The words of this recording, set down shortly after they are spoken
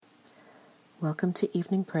Welcome to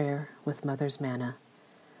Evening Prayer with Mother's Manna.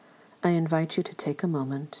 I invite you to take a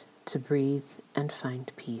moment to breathe and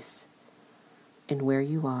find peace in where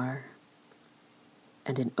you are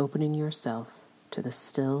and in opening yourself to the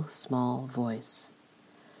still, small voice.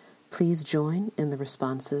 Please join in the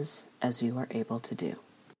responses as you are able to do.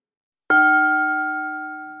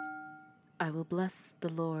 I will bless the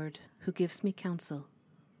Lord who gives me counsel.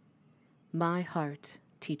 My heart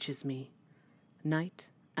teaches me, night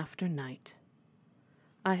after night.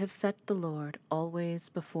 I have set the Lord always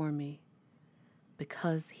before me.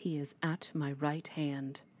 Because he is at my right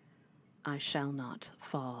hand, I shall not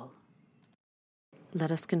fall.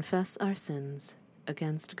 Let us confess our sins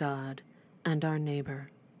against God and our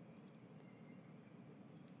neighbor.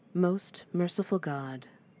 Most merciful God,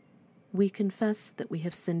 we confess that we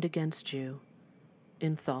have sinned against you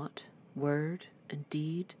in thought, word, and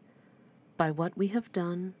deed, by what we have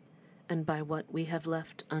done and by what we have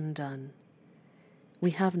left undone. We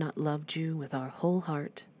have not loved you with our whole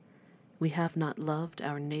heart. We have not loved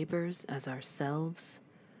our neighbors as ourselves.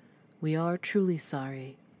 We are truly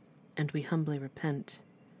sorry, and we humbly repent.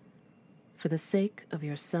 For the sake of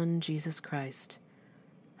your Son, Jesus Christ,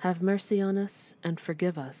 have mercy on us and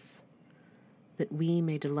forgive us, that we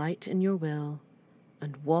may delight in your will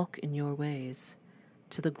and walk in your ways,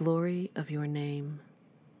 to the glory of your name.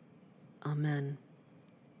 Amen.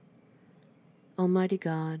 Almighty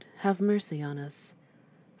God, have mercy on us.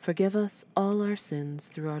 Forgive us all our sins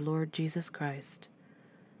through our Lord Jesus Christ.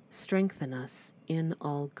 Strengthen us in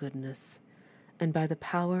all goodness, and by the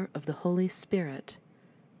power of the Holy Spirit,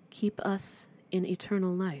 keep us in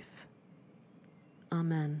eternal life.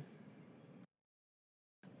 Amen.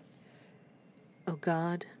 O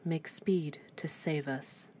God, make speed to save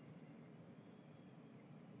us.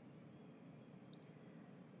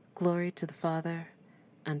 Glory to the Father,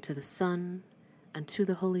 and to the Son, and to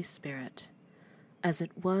the Holy Spirit, as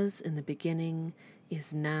it was in the beginning,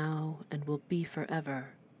 is now, and will be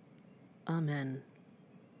forever. Amen.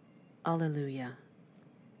 Alleluia.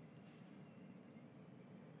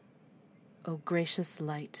 O gracious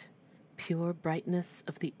light, pure brightness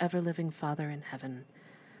of the ever-living Father in heaven,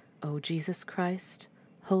 O Jesus Christ,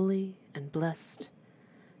 holy and blessed,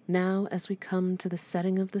 now as we come to the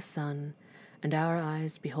setting of the sun, and our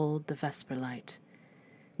eyes behold the vesper light,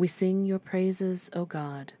 we sing your praises, O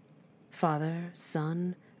God, Father,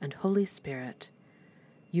 Son, and Holy Spirit.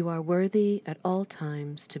 You are worthy at all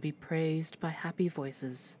times to be praised by happy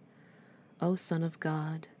voices, O Son of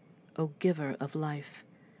God, O Giver of life,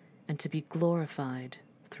 and to be glorified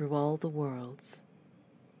through all the worlds.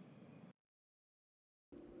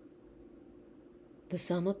 The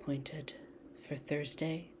psalm appointed for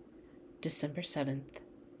Thursday, December 7th,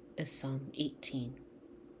 is Psalm 18.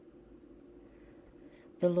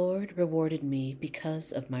 The Lord rewarded me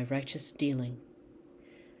because of my righteous dealing.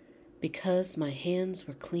 Because my hands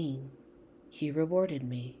were clean, he rewarded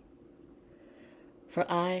me. For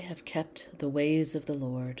I have kept the ways of the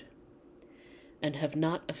Lord, and have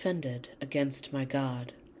not offended against my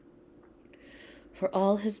God. For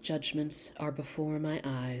all his judgments are before my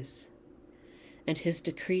eyes, and his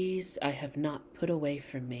decrees I have not put away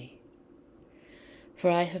from me.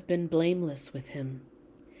 For I have been blameless with him,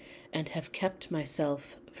 and have kept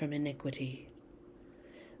myself from iniquity.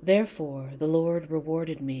 Therefore the Lord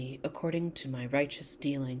rewarded me according to my righteous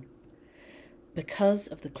dealing, because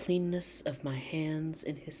of the cleanness of my hands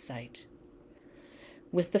in his sight.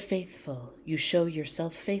 With the faithful you show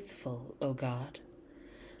yourself faithful, O God.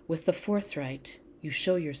 With the forthright you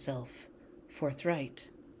show yourself forthright.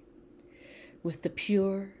 With the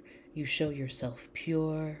pure you show yourself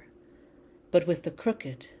pure, but with the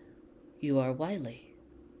crooked you are wily.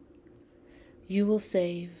 You will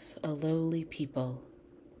save a lowly people,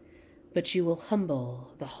 but you will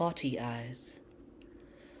humble the haughty eyes.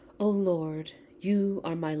 O Lord, you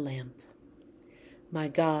are my lamp. My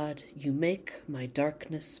God, you make my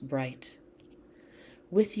darkness bright.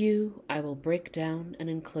 With you I will break down an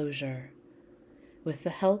enclosure. With the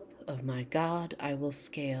help of my God I will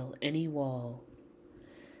scale any wall.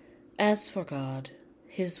 As for God,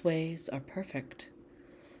 his ways are perfect.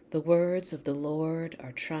 The words of the Lord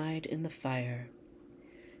are tried in the fire.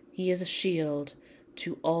 He is a shield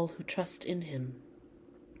to all who trust in him.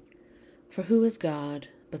 For who is God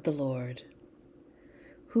but the Lord?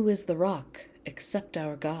 Who is the rock except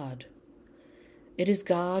our God? It is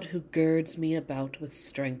God who girds me about with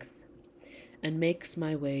strength and makes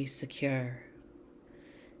my way secure.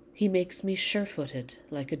 He makes me sure-footed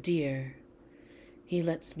like a deer. He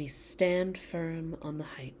lets me stand firm on the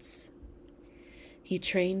heights. He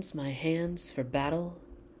trains my hands for battle,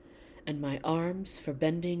 and my arms for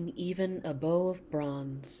bending even a bow of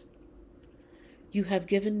bronze. You have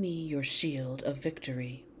given me your shield of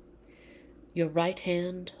victory. Your right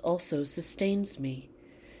hand also sustains me.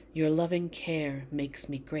 Your loving care makes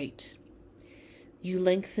me great. You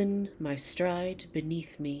lengthen my stride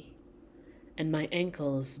beneath me, and my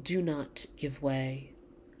ankles do not give way.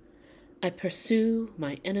 I pursue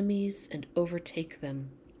my enemies and overtake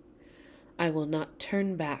them. I will not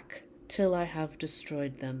turn back till I have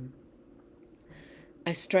destroyed them.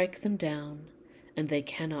 I strike them down, and they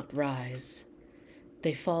cannot rise.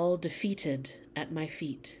 They fall defeated at my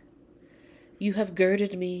feet. You have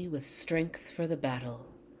girded me with strength for the battle.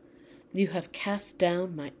 You have cast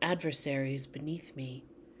down my adversaries beneath me.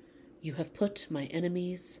 You have put my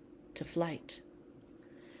enemies to flight.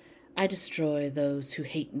 I destroy those who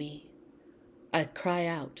hate me. I cry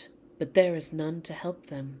out, but there is none to help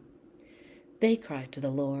them. They cry to the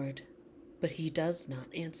Lord, but he does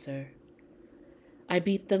not answer. I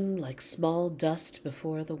beat them like small dust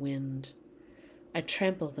before the wind. I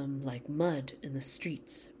trample them like mud in the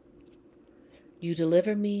streets. You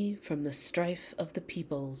deliver me from the strife of the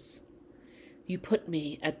peoples. You put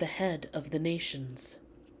me at the head of the nations.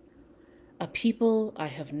 A people I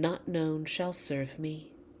have not known shall serve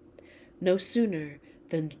me. No sooner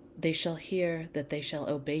than they shall hear that they shall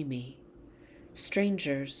obey me.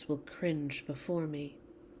 Strangers will cringe before me.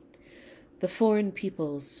 The foreign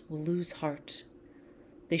peoples will lose heart.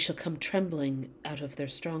 They shall come trembling out of their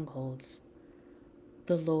strongholds.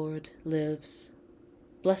 The Lord lives.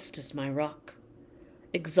 Blessed is my rock.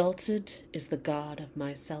 Exalted is the God of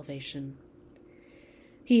my salvation.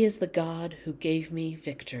 He is the God who gave me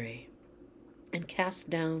victory and cast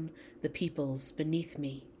down the peoples beneath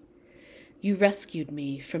me. You rescued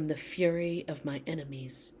me from the fury of my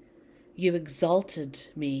enemies. You exalted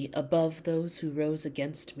me above those who rose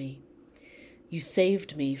against me. You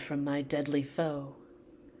saved me from my deadly foe.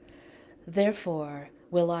 Therefore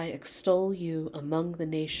will I extol you among the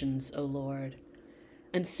nations, O Lord,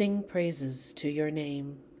 and sing praises to your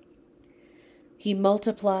name. He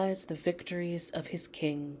multiplies the victories of his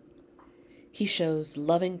king. He shows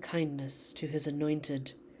loving kindness to his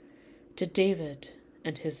anointed, to David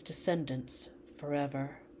and his descendants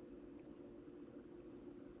forever.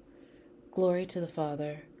 Glory to the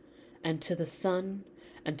Father, and to the Son,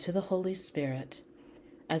 and to the Holy Spirit,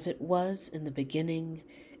 as it was in the beginning,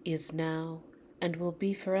 is now, and will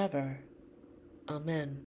be forever.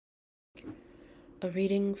 Amen. A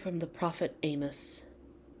reading from the prophet Amos.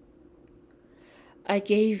 I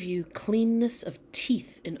gave you cleanness of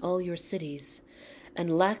teeth in all your cities,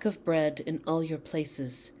 and lack of bread in all your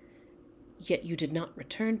places. Yet you did not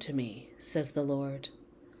return to me, says the Lord.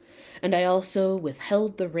 And I also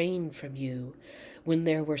withheld the rain from you, when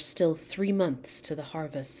there were still 3 months to the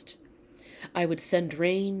harvest. I would send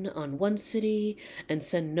rain on one city, and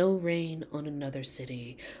send no rain on another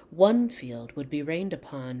city. One field would be rained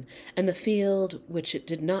upon, and the field which it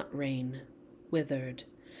did not rain withered.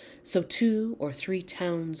 So 2 or 3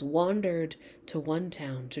 towns wandered to one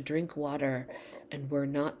town to drink water, and were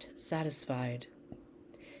not satisfied.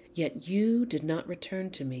 Yet you did not return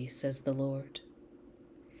to me, says the Lord.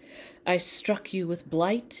 I struck you with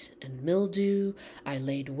blight and mildew. I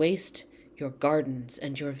laid waste your gardens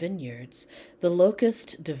and your vineyards. The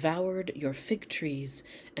locust devoured your fig trees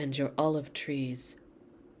and your olive trees.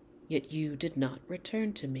 Yet you did not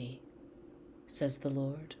return to me, says the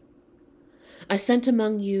Lord. I sent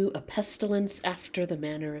among you a pestilence after the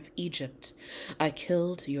manner of Egypt. I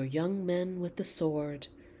killed your young men with the sword.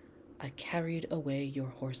 I carried away your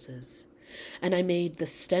horses, and I made the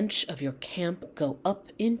stench of your camp go up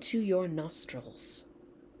into your nostrils.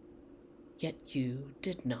 Yet you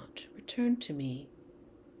did not return to me,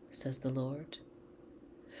 says the Lord.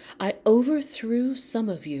 I overthrew some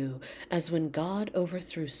of you, as when God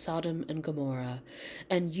overthrew Sodom and Gomorrah,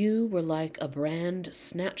 and you were like a brand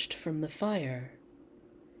snatched from the fire.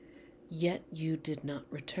 Yet you did not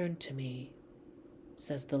return to me,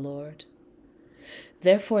 says the Lord.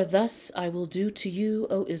 Therefore thus I will do to you,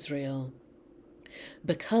 O Israel.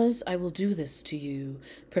 Because I will do this to you,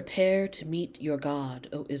 prepare to meet your God,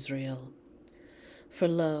 O Israel. For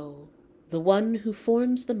lo, the one who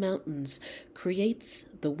forms the mountains, creates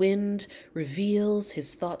the wind, reveals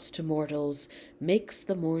his thoughts to mortals, makes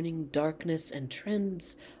the morning darkness, and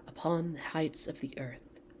treads upon the heights of the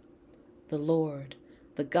earth. The Lord,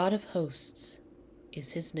 the God of hosts,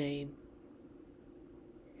 is his name.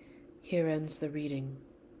 Here ends the reading.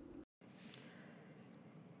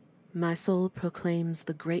 My soul proclaims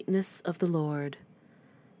the greatness of the Lord.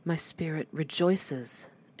 My spirit rejoices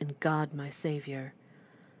in God my Savior,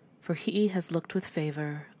 for he has looked with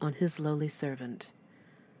favor on his lowly servant.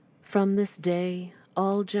 From this day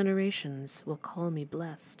all generations will call me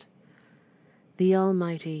blessed. The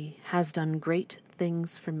Almighty has done great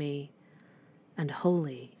things for me, and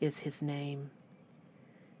holy is his name.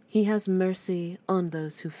 He has mercy on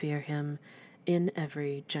those who fear him in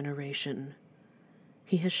every generation.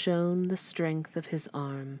 He has shown the strength of his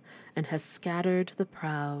arm and has scattered the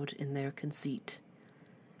proud in their conceit.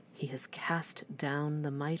 He has cast down the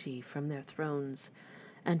mighty from their thrones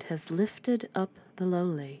and has lifted up the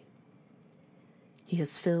lowly. He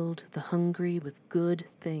has filled the hungry with good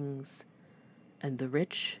things, and the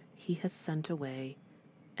rich he has sent away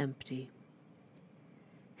empty.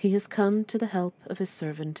 He has come to the help of his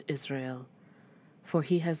servant Israel, for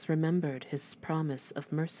he has remembered his promise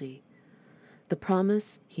of mercy, the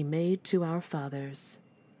promise he made to our fathers,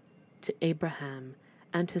 to Abraham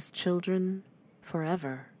and his children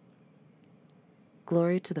forever.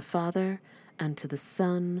 Glory to the Father, and to the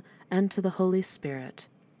Son, and to the Holy Spirit,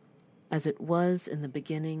 as it was in the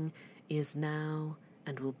beginning, is now,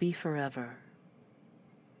 and will be forever.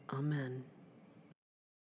 Amen.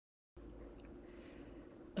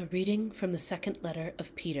 A reading from the second letter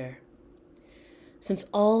of Peter. Since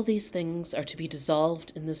all these things are to be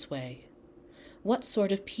dissolved in this way, what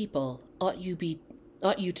sort of people ought you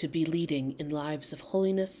to be leading in lives of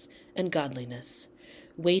holiness and godliness,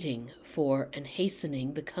 waiting for and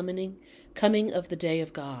hastening the coming of the day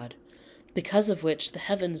of God, because of which the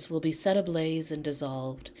heavens will be set ablaze and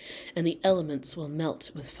dissolved, and the elements will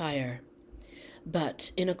melt with fire?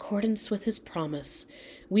 But, in accordance with his promise,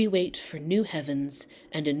 we wait for new heavens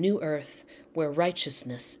and a new earth where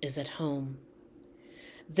righteousness is at home.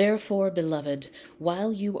 Therefore, beloved,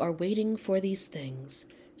 while you are waiting for these things,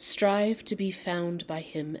 strive to be found by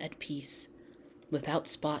him at peace, without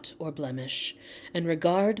spot or blemish, and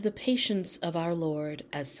regard the patience of our Lord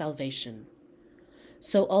as salvation.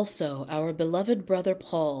 So also our beloved brother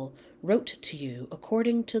Paul wrote to you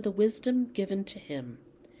according to the wisdom given to him,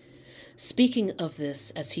 speaking of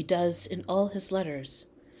this as he does in all his letters.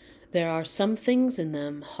 There are some things in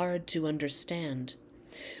them hard to understand,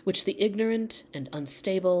 which the ignorant and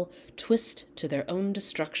unstable twist to their own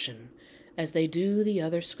destruction, as they do the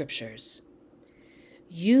other scriptures.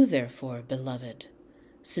 You, therefore, beloved,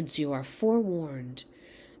 since you are forewarned,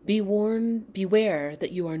 beware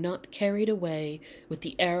that you are not carried away with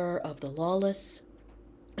the error of the lawless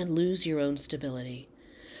and lose your own stability,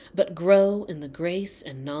 but grow in the grace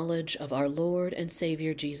and knowledge of our Lord and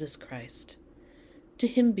Savior Jesus Christ. To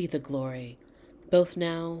him be the glory, both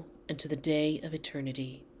now and to the day of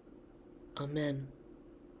eternity. Amen.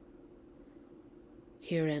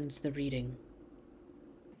 Here ends the reading.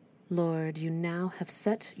 Lord, you now have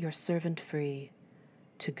set your servant free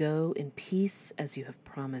to go in peace as you have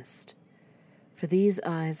promised. For these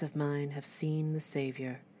eyes of mine have seen the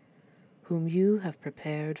Savior, whom you have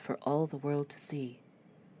prepared for all the world to see,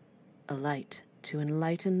 a light to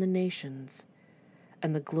enlighten the nations,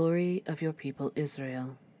 and the glory of your people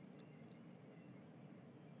Israel.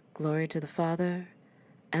 Glory to the Father,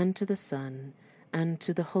 and to the Son, and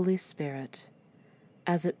to the Holy Spirit,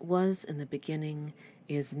 as it was in the beginning,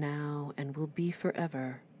 is now, and will be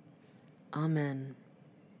forever. Amen.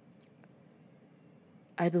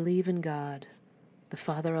 I believe in God, the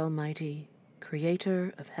Father Almighty,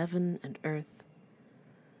 creator of heaven and earth.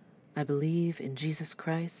 I believe in Jesus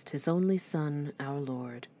Christ, his only Son, our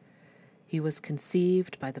Lord. He was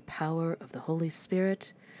conceived by the power of the Holy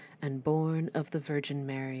Spirit and born of the Virgin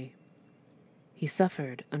Mary. He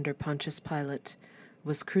suffered under Pontius Pilate,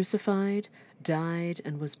 was crucified, died,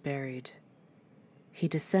 and was buried. He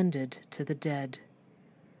descended to the dead.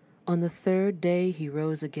 On the third day he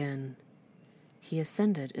rose again. He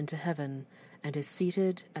ascended into heaven and is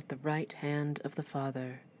seated at the right hand of the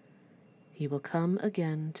Father. He will come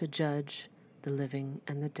again to judge the living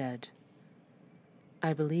and the dead.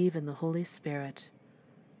 I believe in the Holy Spirit,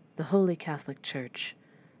 the Holy Catholic Church,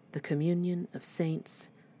 the communion of saints,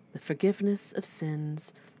 the forgiveness of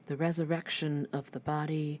sins, the resurrection of the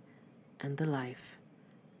body, and the life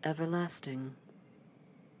everlasting.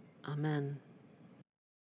 Amen.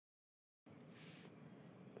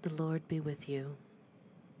 The Lord be with you.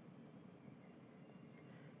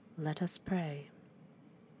 Let us pray.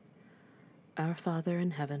 Our Father in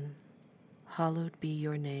heaven, hallowed be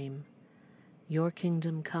your name. Your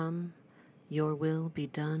kingdom come, your will be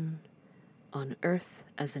done, on earth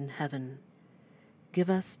as in heaven. Give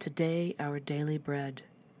us today our daily bread.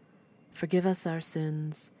 Forgive us our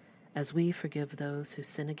sins, as we forgive those who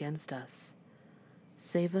sin against us.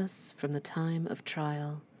 Save us from the time of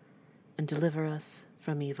trial, and deliver us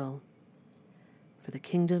from evil. For the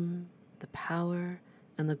kingdom, the power,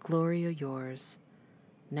 and the glory are yours,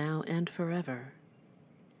 now and forever.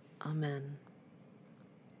 Amen.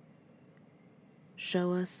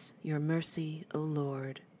 show us your mercy, O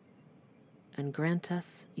Lord, and grant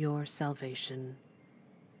us your salvation.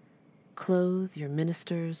 Clothe your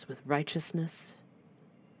ministers with righteousness.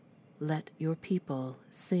 Let your people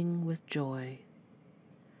sing with joy.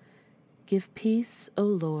 Give peace, O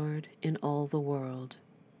Lord, in all the world,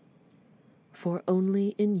 for only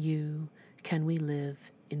in you can we live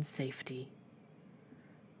in safety.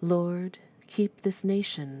 Lord, keep this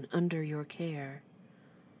nation under your care,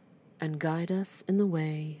 and guide us in the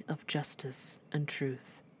way of justice and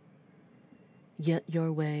truth. Yet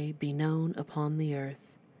your way be known upon the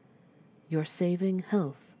earth, your saving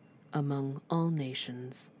health among all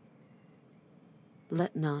nations.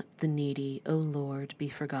 Let not the needy, O Lord, be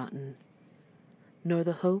forgotten, nor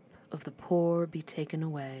the hope of the poor be taken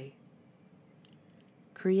away.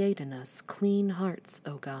 Create in us clean hearts,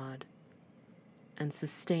 O God, and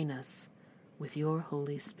sustain us with your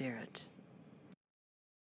Holy Spirit.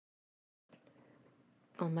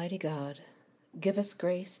 Almighty God, give us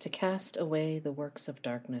grace to cast away the works of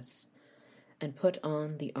darkness and put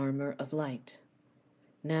on the armor of light,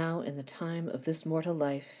 now in the time of this mortal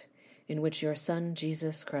life in which your Son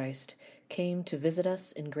Jesus Christ came to visit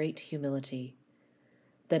us in great humility,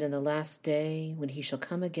 that in the last day, when he shall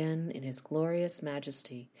come again in his glorious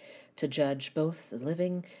majesty to judge both the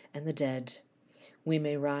living and the dead, we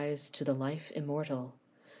may rise to the life immortal,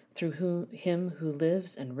 through him who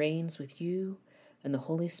lives and reigns with you and the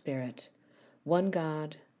Holy Spirit, one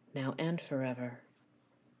God, now and forever.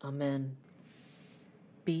 Amen.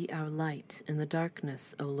 Be our light in the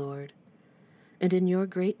darkness, O Lord, and in your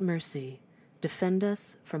great mercy defend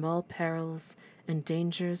us from all perils and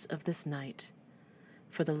dangers of this night,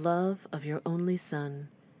 for the love of your only Son,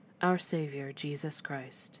 our Savior, Jesus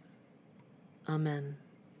Christ. Amen.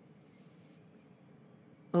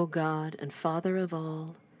 O God and Father of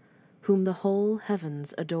all, whom the whole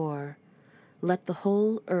heavens adore, let the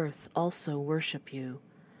whole earth also worship you.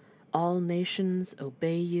 All nations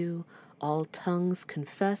obey you, all tongues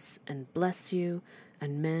confess and bless you,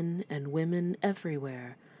 and men and women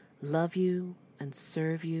everywhere love you and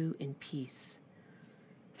serve you in peace.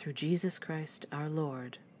 Through Jesus Christ our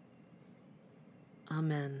Lord.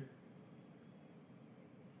 Amen.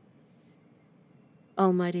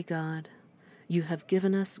 Almighty God, you have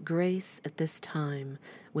given us grace at this time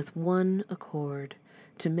with one accord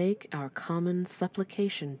to make our common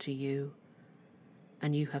supplication to you,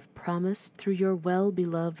 and you have promised through your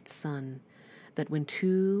well-beloved Son that when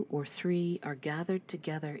 2 or 3 are gathered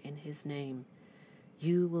together in his name,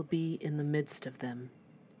 you will be in the midst of them.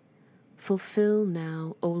 Fulfill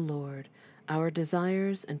now, O Lord, our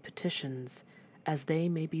desires and petitions as they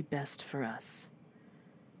may be best for us,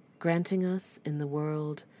 granting us in the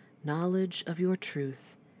world knowledge of your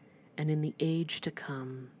truth, and in the age to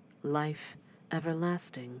come life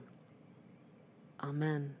everlasting.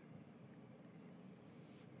 Amen.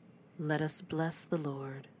 Let us bless the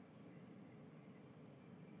Lord.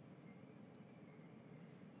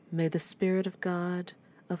 May the Spirit of God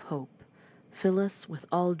of hope fill us with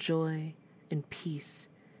all joy and peace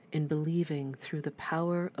in believing through the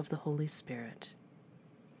power of the Holy Spirit.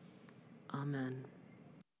 Amen.